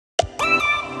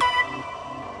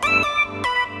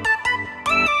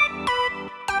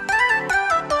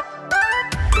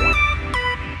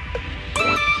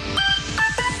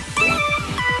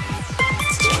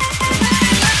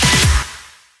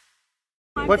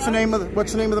What's the name of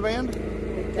the band?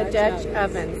 The Dutch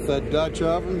Ovens. The Dutch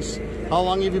Ovens. How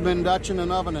long have you been Dutching and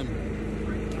ovening?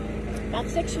 About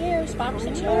 6 years, 5 or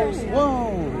 6 years.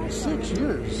 Whoa, 6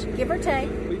 years. Give or take.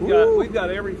 We've got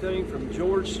everything from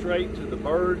George Strait to the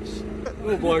Birds.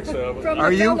 Little Black Sabbath. From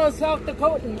the fellow South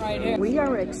Dakotan right here. We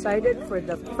are excited for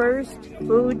the first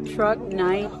food truck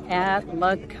night at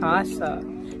La Casa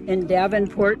in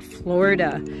Davenport,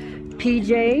 Florida.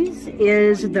 PJ's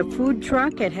is the food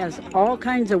truck. It has all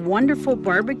kinds of wonderful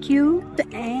barbecue,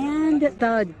 and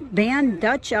the band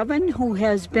Dutch Oven, who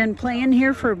has been playing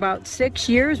here for about 6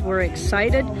 years. We're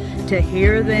excited to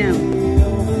hear them.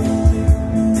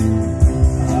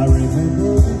 I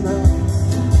remember the night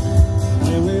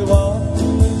when we walked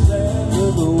in the sand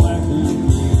with the wagon.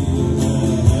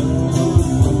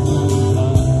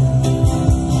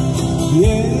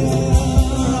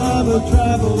 Yeah, I'm a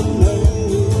traveling man.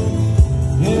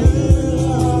 Yeah,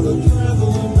 I'm a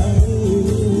traveling man.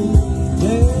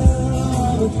 Yeah,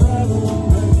 I'm a traveling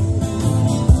man.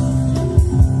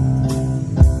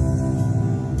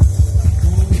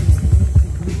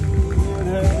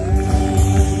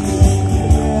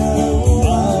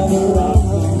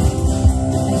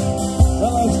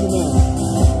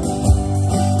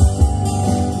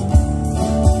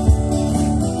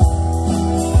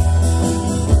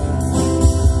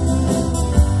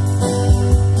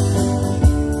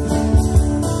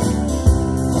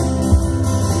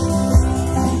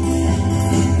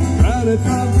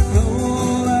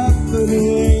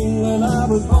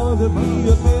 To be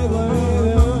a fiddler in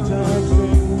a time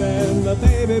string band. My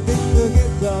baby picked the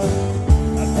guitar,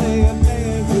 I play a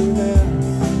dance to that.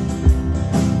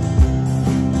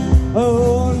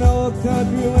 Oh, no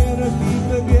country winter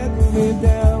keeps getting me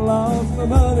down. Lost my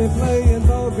money playing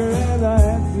poker and I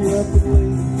had to up the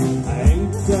lead. I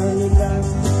ain't turning back,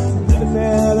 living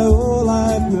that old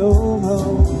life no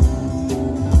more.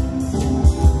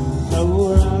 So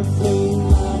rock me,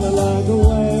 mama, like a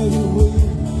wagon wheel.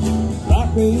 Rock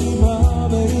me,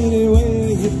 mama, any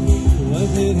way you feel.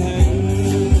 Was it hey?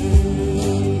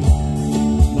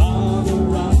 Mama,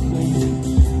 rock me.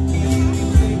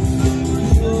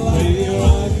 Hey,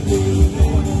 rock me.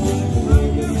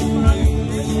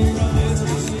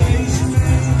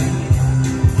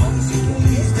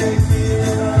 Please take me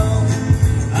around.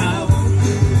 I won't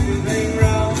do anything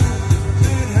wrong.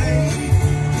 But hey,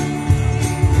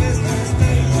 let's not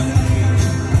stay away.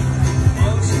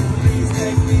 Won't you please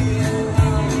take me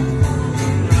around?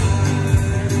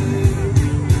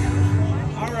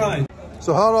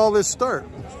 So how'd all this start?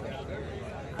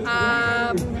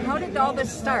 How did all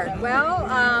this start? Well,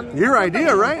 Your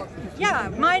idea, right? yeah,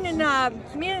 mine and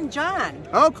me and John.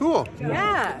 Oh, cool.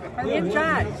 Yeah, me and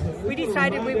John. We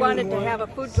decided we wanted to have a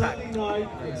food truck.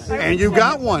 And you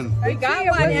got one. We got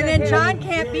one, and then John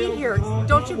can't be here.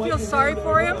 Don't you feel sorry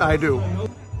for him? I do.